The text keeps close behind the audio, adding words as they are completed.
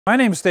My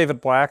name is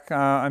David Black.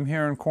 I'm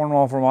here in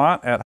Cornwall,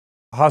 Vermont at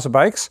Hase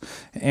Bikes,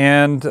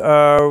 and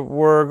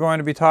we're going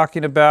to be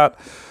talking about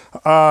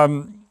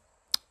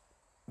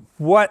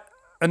what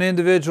an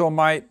individual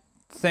might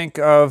think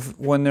of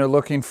when they're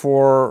looking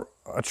for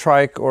a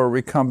trike or a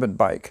recumbent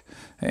bike.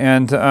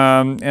 And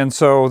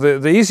so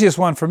the easiest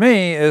one for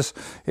me is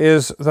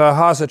the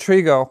Hase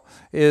TRIGO.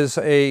 Is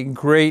a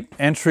great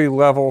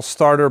entry-level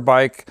starter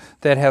bike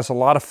that has a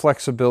lot of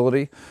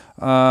flexibility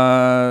in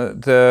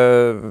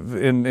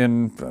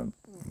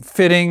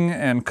fitting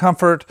and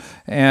comfort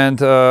and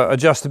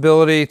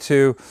adjustability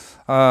to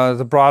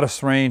the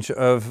broadest range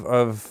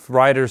of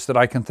riders that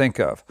I can think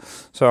of.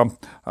 So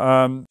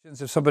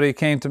if somebody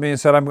came to me and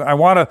said, I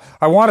want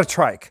a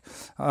trike,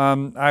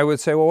 I would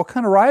say, well, what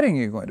kind of riding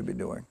are you going to be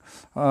doing?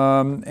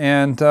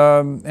 And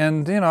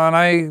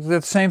I at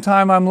the same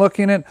time I'm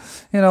looking at,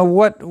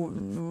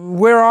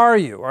 where are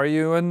you? Are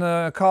you in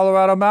the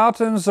Colorado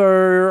mountains,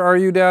 or are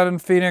you down in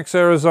Phoenix,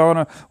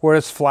 Arizona, where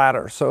it's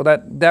flatter? So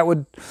that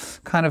would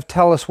kind of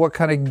tell us what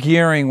kind of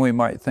gearing we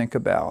might think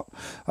about.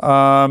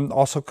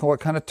 Also, what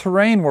kind of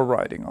terrain we're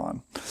riding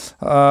on.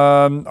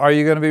 Are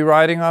you going to be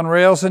riding on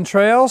rails and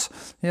trails?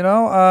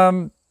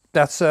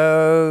 That's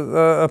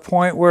a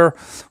point where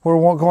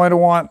we're going to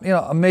want,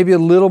 maybe a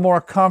little more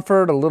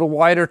comfort, a little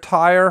wider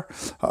tire.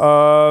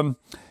 You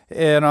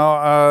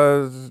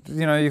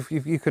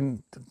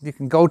can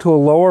go to a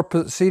lower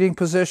seating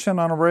position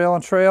on a rail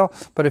and trail,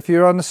 but if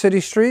you're on the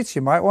city streets,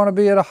 you might want to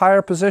be at a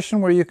higher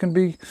position where you can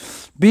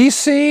be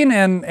seen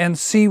and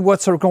see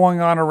what's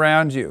going on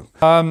around you.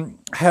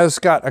 Has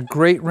got a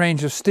great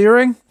range of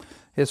steering.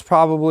 It's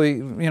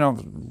probably,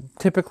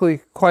 typically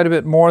quite a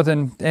bit more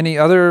than any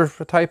other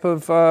type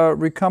of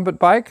recumbent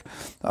bike.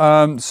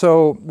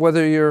 So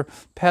whether you're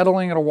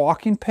pedaling at a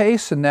walking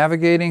pace and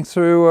navigating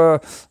through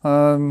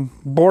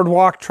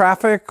boardwalk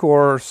traffic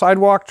or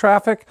sidewalk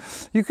traffic,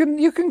 you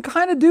can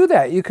kind of do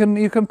that. You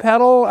can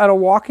pedal at a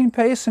walking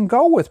pace and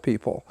go with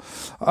people.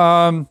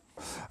 The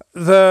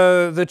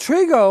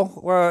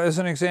TRIGO, as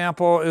an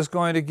example, is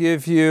going to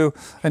give you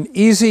an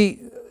easy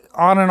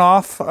on and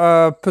off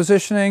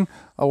positioning,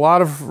 a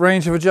lot of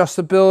range of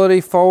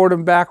adjustability, forward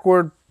and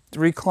backward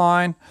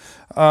recline.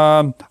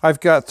 I've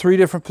got 3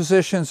 different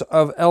positions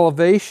of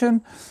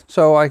elevation,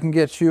 so I can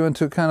get you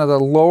into kind of the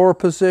lower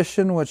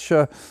position, which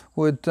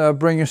would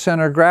bring your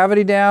center of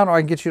gravity down, or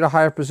I can get you to a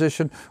higher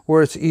position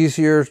where it's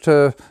easier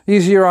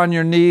on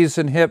your knees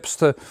and hips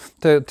to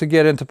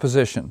get into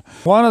position.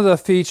 One of the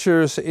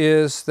features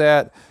is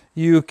that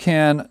you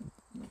can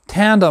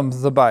tandem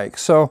the bike.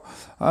 So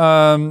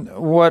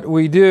what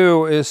we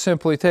do is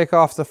simply take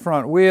off the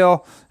front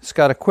wheel. It's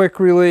got a quick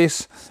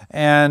release,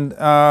 and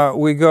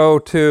we go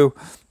to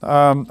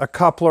a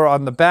coupler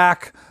on the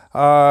back,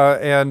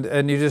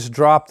 and you just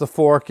drop the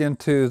fork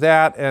into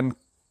that and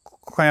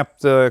clamp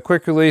the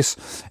quick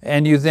release,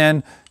 and you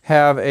then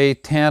have a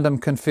tandem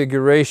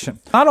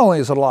configuration. Not only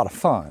is it a lot of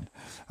fun,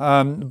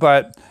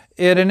 but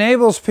it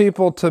enables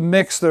people to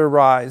mix their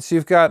rides.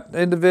 You've got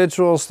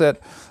individuals that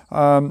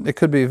it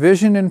could be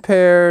vision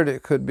impaired,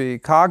 it could be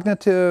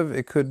cognitive,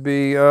 it could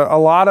be a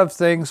lot of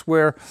things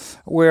where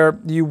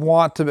you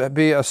want to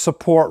be a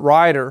support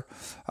rider,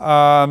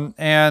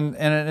 and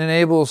it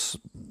enables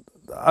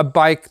a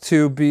bike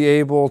to be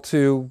able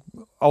to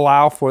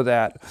allow for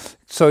that.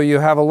 So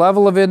you have a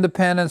level of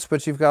independence,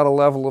 but you've got a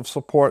level of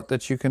support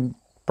that you can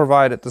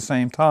provide at the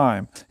same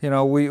time.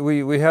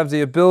 We have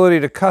the ability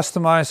to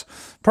customize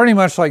pretty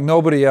much like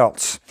nobody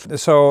else.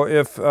 So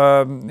if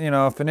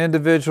if an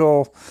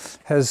individual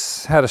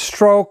has had a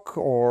stroke,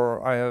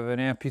 or I have an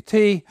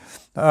amputee,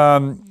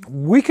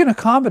 we can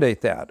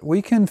accommodate that.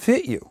 We can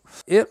fit you.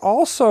 It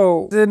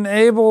also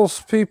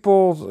enables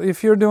people,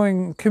 if you're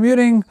doing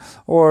commuting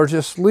or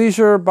just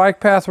leisure bike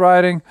path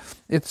riding,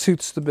 it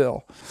suits the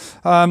bill.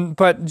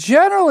 But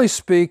generally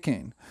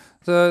speaking,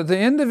 the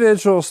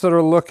individuals that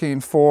are looking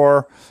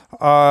for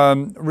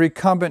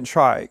recumbent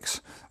trikes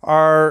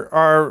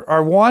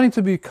are wanting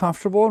to be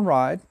comfortable and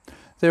ride.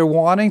 They're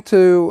wanting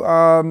to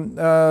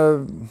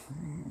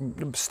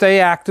stay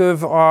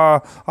active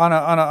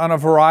on a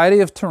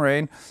variety of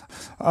terrain,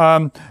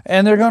 and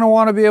they're going to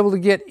want to be able to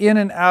get in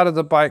and out of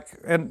the bike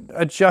and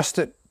adjust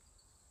it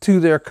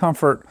to their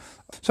comfort.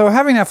 So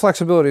having that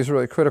flexibility is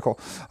really critical.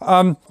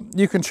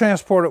 You can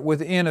transport it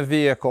within a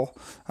vehicle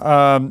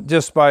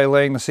just by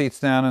laying the seats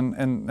down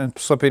and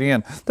slipping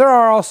in. There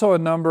are also a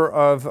number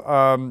of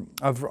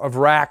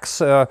racks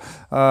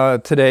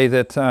today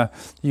that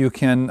you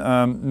can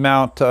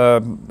mount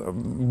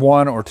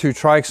 1 or 2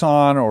 trikes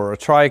on, or a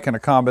trike and a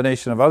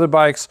combination of other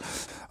bikes.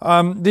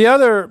 The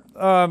other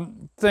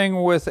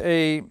thing with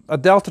a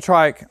Delta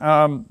trike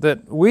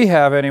that we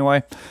have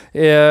anyway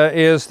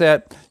is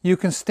that you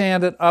can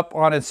stand it up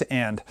on its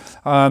end.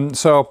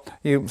 So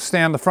you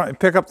stand the front,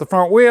 pick up the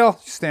front wheel,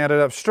 stand it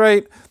up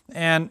straight,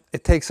 and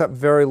it takes up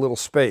very little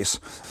space.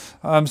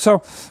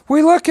 So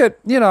we look at,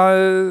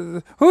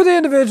 who the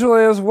individual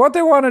is, what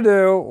they want to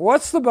do,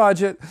 what's the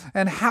budget,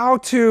 and how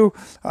to,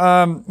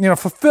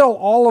 fulfill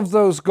all of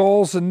those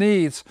goals and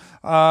needs,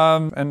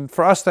 and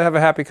for us to have a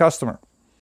happy customer.